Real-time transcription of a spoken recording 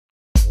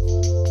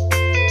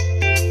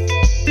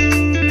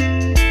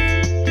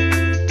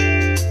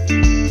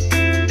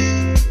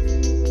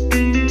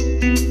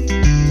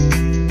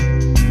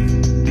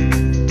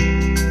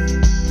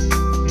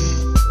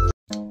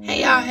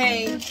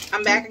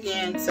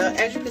So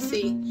as you can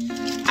see,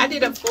 I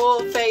did a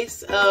full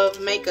face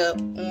of makeup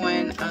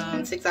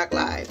on TikTok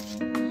Live.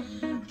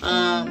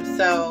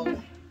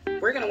 So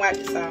we're gonna wipe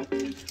this off.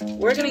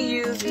 We're gonna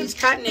use these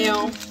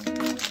cottonelle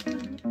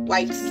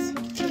wipes,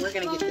 and we're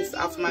gonna get this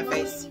off of my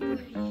face.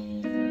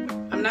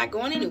 I'm not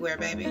going anywhere,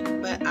 baby,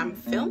 but I'm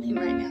filming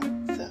right now,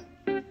 so.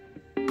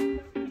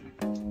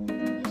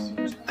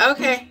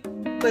 Okay,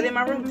 put it in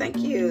my room, thank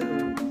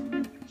you.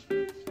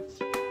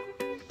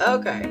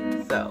 Okay,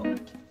 so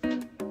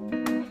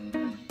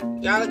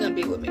y'all are gonna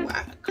be with me while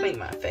I clean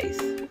my face.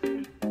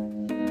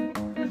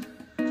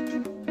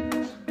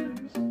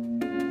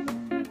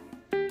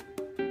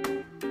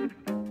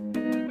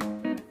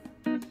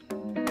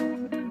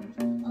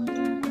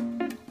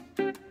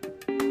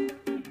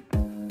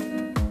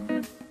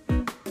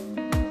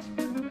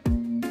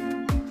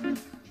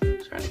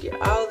 Trying to get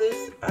all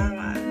this out of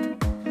my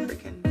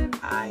freaking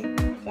eye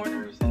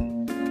corners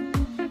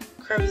and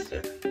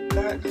crevices.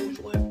 God knows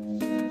what.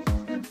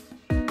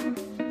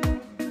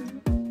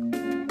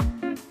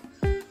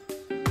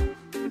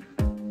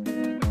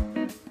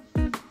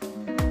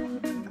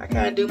 I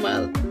kind of do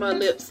my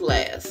lips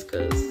last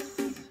because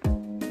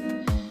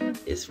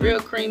it's real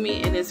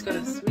creamy and it's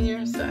gonna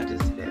smear, so I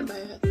just do that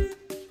last.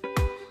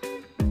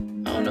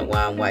 I don't know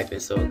why I'm wiping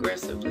so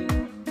aggressively.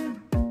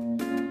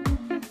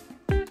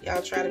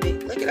 Y'all try to be,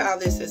 look at all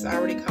this that's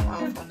already come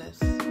off on this.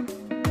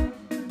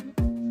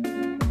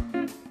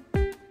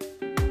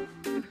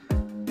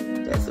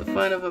 That's the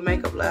fun of a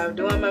makeup live,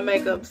 doing my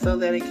makeup so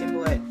that it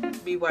can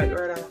be wiped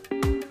right off.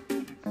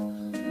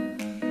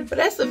 But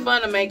that's the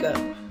fun of makeup.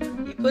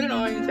 You put it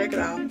on, you take it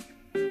off.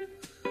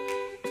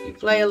 You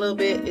play a little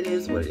bit, it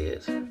is what it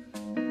is.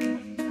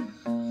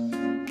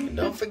 And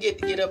don't forget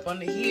to get up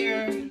under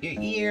here, your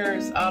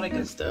ears, all that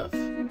good stuff. So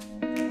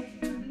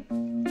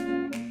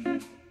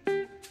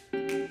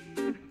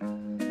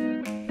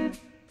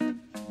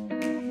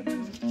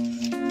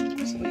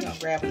we're gonna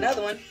grab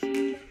another one.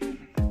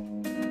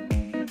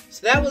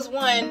 So that was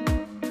one.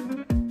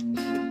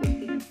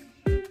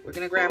 We're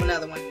gonna grab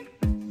another one.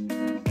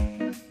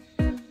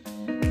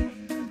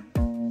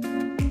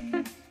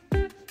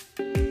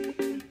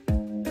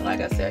 Like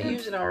I said, I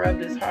usually don't rub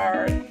this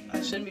hard.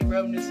 I shouldn't be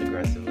rubbing this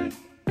aggressively.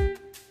 But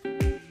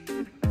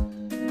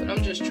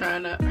I'm just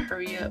trying to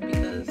hurry up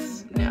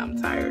because now I'm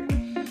tired.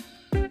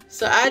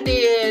 So I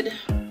did,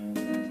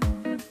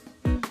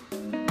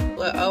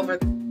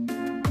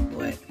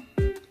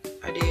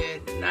 I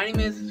did 90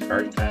 minutes the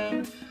first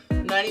time,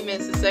 90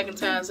 minutes the second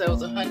time, so that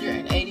was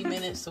 180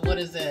 minutes. So what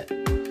is that?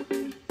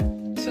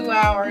 2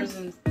 hours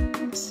and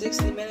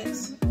 60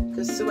 minutes?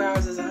 Because 2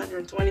 hours is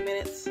 120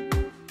 minutes.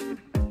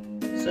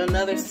 So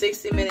another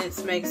 60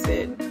 minutes makes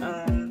it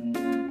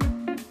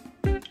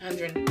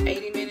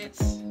 180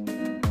 minutes.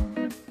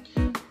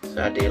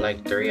 So I did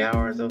like 3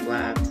 hours of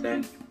live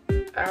today.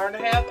 Hour and a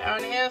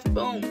half,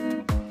 boom.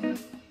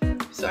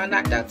 So I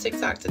knocked out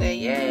TikTok today,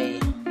 yay.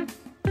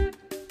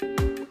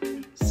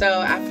 So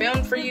I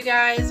filmed for you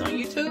guys on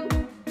YouTube.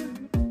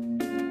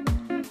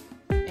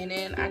 And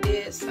then I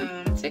did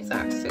some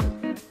TikToks too.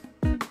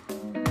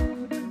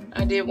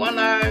 I did one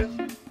live.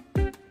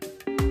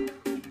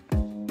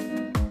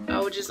 I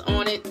was just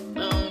on it,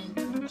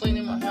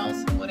 cleaning my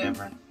house and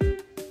whatever.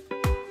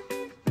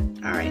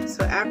 Alright,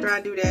 so after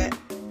I do that,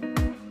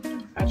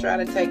 I try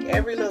to take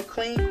every little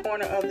clean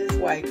corner of this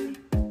wipe.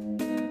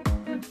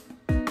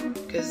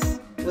 Because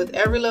with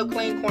every little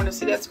clean corner,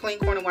 see that's clean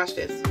corner, watch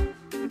this.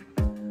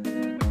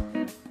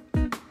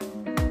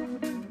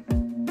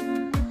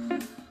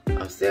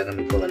 I'm still going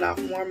to be pulling off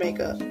more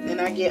makeup. Then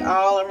I get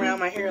all around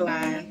my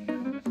hairline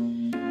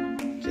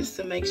just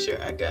to make sure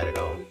I got it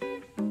all.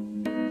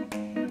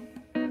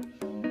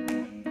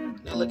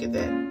 Now look at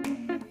that.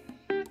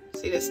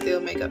 See, there's still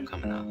makeup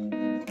coming off.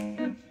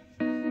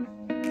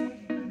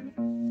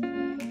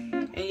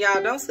 And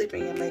y'all, don't sleep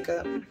in your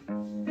makeup.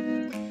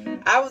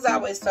 I was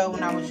always told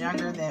when I was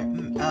younger that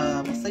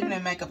sleeping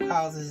in makeup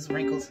causes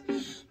wrinkles.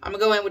 I'm going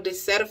to go in with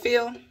this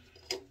Cetaphil.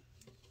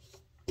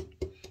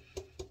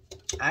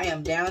 I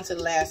am down to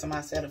the last of my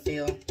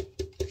Cetaphil.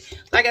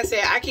 Like I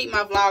said, I keep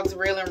my vlogs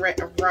real and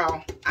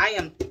raw. I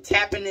am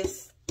tapping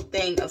this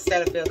thing of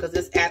Cetaphil because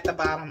it's at the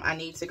bottom. I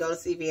need to go to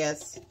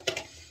CVS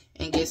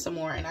and get some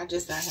more, and I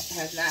just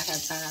have not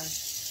had time.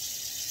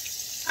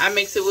 I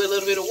mix it with a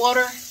little bit of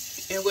water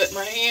and with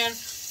my hand.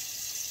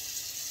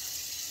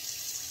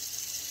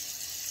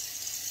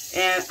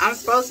 And I'm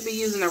supposed to be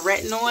using a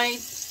retinoid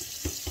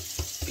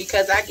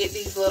because I get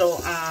these little,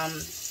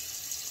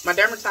 my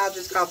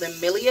dermatologist called them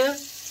milia.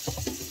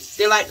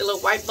 They're like the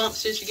little white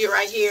bumps that you get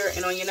right here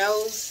and on your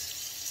nose.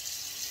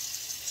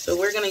 So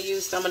we're going to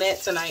use some of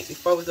that tonight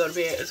before we go to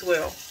bed as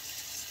well.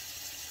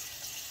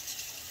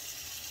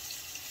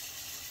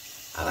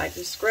 I like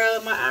to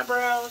scrub my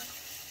eyebrows,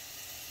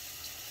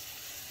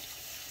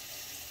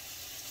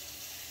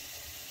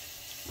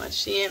 my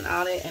chin,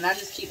 all that, and I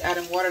just keep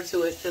adding water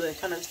to it till it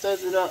kind of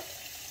suds it up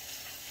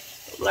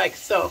like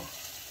so.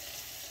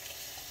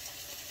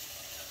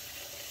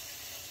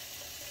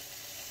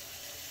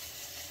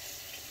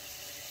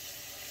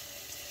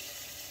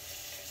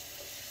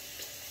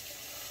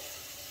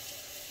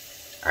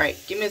 All right,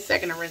 give me a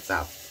second to rinse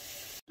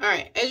off. All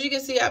right, as you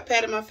can see, I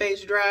patted my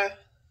face dry.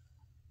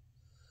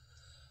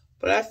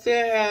 But I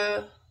still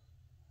have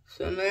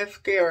some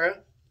mascara.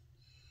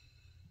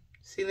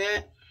 See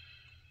that?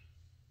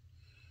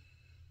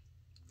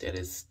 That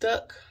is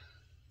stuck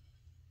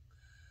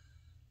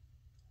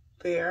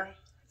there.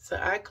 So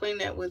I clean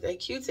that with a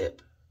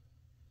Q-tip.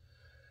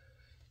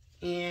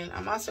 And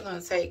I'm also going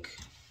to take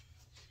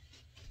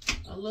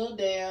a little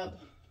dab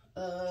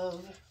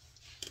of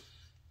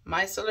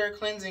micellar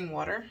cleansing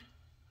water.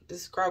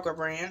 This is Kroger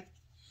brand.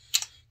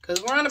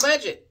 Because we're on a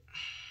budget.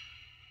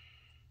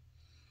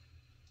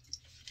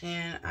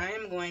 And I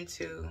am going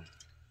to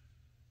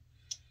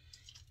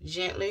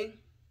gently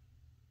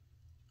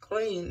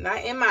clean,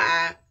 not in my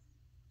eye,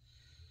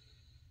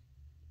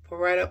 but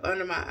right up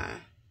under my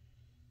eye.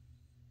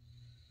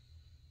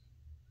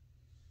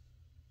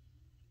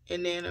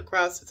 And then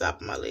across the top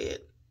of my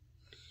lid.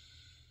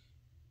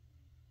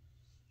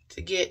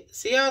 To get,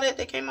 see all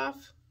that came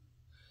off?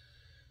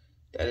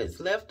 That is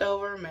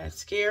leftover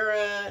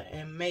mascara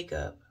and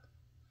makeup.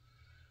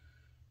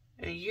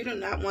 And you do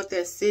not want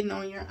that sitting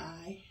on your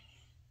eye.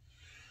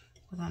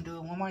 We're going to do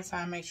it one more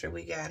time, make sure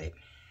we got it.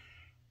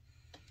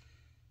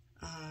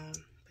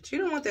 But you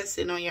don't want that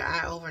sitting on your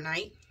eye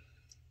overnight.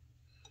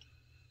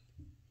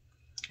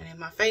 And if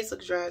my face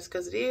looks dry, it's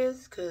because it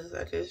is, because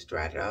I just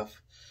dried it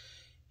off.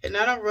 And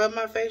I don't rub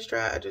my face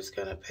dry, I just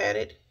kind of pat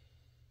it.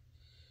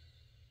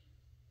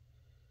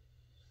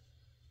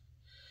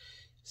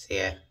 So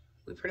yeah,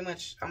 we pretty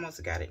much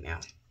almost got it now.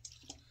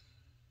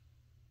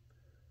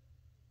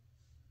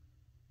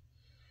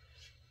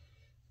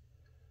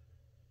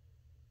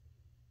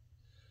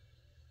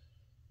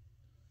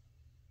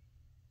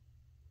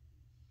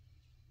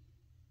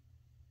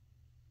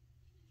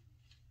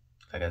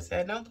 Like I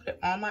said, I don't put it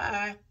on my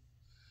eye,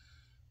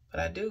 but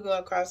I do go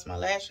across my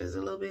lashes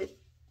a little bit.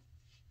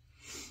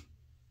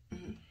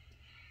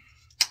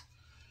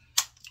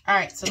 All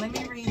right, so let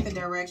me read the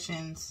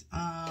directions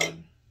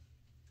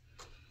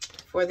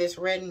for this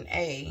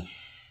Retin-A.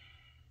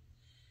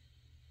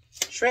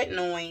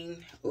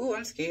 Tretinoin. Ooh,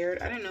 I'm scared.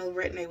 I didn't know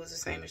Retin-A was the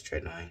same as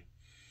tretinoin.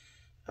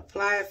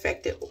 Apply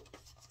affected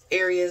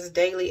areas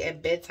daily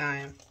at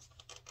bedtime.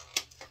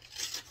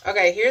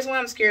 Okay, here's why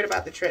I'm scared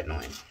about the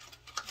tretinoin.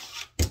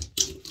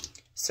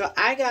 So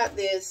I got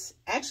this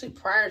actually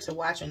prior to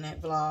watching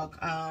that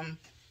vlog.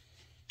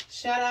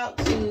 Shout out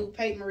to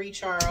Pate Marie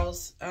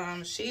Charles.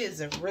 She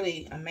is a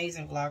really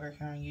amazing vlogger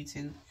here on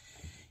YouTube.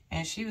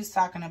 And she was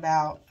talking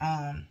about,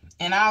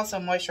 and I also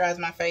moisturize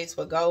my face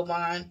with Gold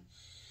Bond.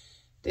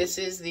 This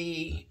is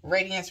the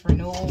Radiance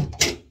Renewal.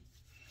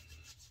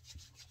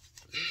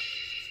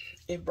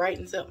 It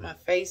brightens up my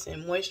face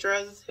and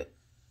moisturizes it.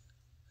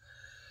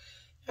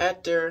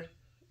 After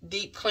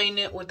deep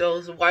cleaning it with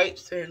those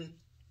wipes and,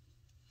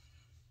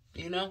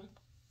 you know.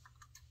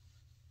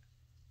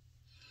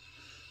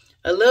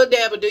 A little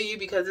dab will do you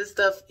because this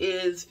stuff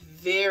is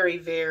very,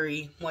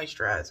 very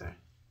moisturizing.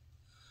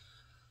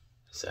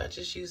 So I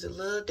just use a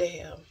little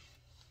dab.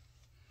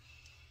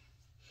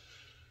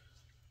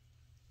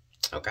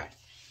 Okay.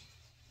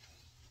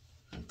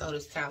 I'll throw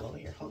this towel over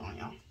here. Hold on,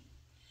 y'all.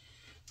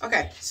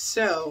 Okay,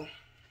 so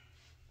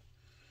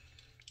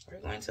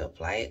we're going to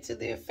apply it to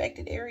the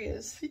affected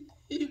areas.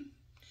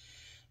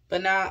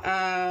 But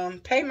now,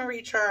 Pate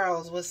Marie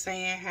Charles was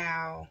saying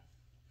how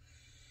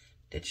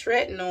the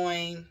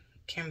tretinoin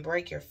can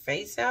break your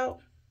face out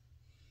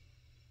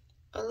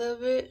a little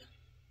bit.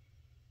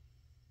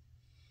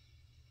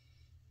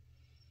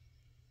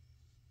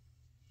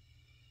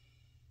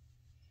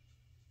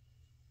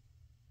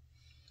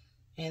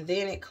 And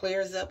then it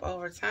clears up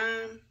over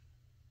time.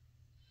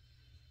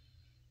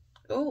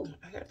 Oh,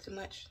 I got too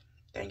much.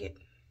 Dang it.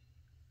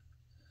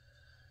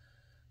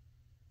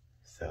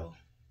 So,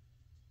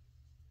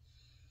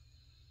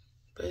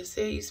 but it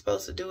said you're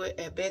supposed to do it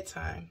at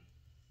bedtime.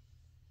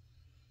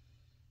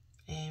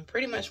 And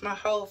pretty much my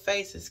whole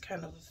face is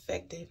kind of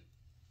affected.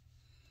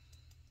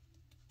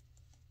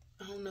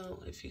 I don't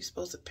know if you're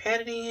supposed to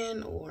pat it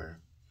in or...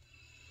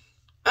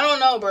 I don't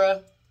know,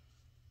 bruh.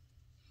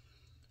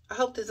 I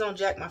hope this don't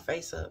jack my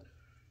face up.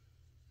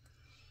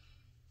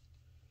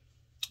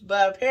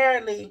 But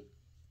apparently,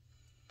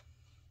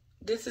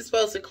 this is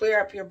supposed to clear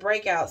up your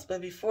breakouts.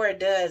 But before it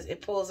does,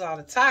 it pulls all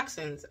the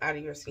toxins out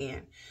of your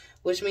skin.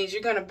 Which means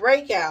you're going to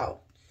break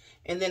out.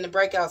 And then the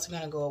breakouts are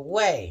going to go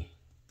away.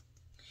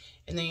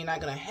 And then you're not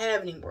going to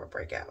have any more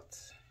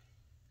breakouts.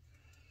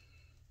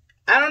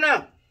 I don't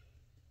know.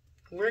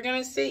 We're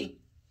going to see.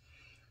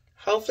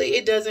 Hopefully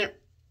it doesn't,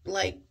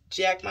 like,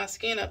 jack my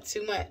skin up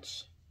too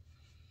much.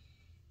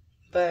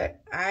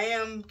 But I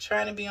am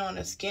trying to be on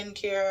a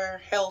skincare,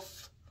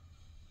 health,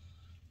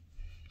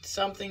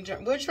 something.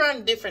 We're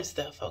trying different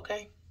stuff,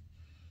 okay?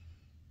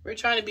 We're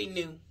trying to be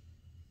new.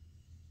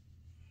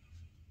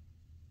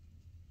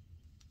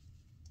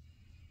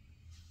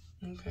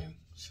 Okay.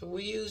 So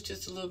we used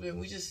just a little bit.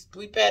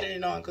 We patted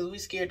it on because we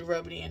scared to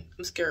rub it in.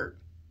 I'm scared.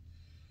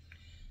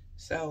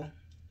 So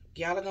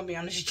y'all are going to be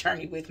on this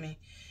journey with me.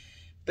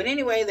 But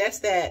anyway,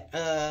 that's that.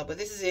 But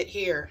this is it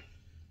here.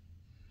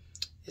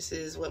 This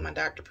is what my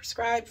doctor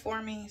prescribed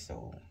for me.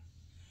 So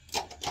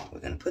we're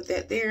going to put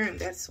that there, and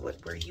that's what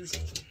we're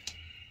using.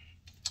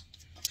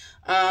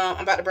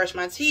 I'm about to brush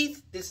my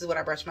teeth. This is what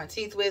I brush my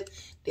teeth with.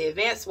 The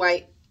Advanced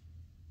White.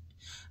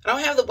 I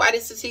don't have the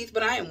whitest of teeth,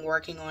 but I am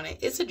working on it.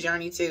 It's a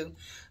journey too.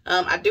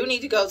 I do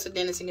need to go to the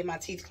dentist and get my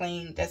teeth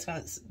cleaned. That's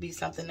going to be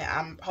something that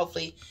I'm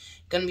hopefully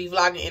going to be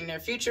vlogging in the near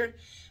future.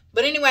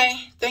 But anyway,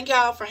 thank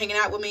y'all for hanging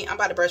out with me. I'm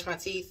about to brush my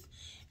teeth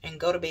and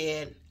go to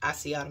bed. I'll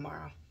see y'all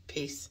tomorrow.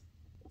 Peace.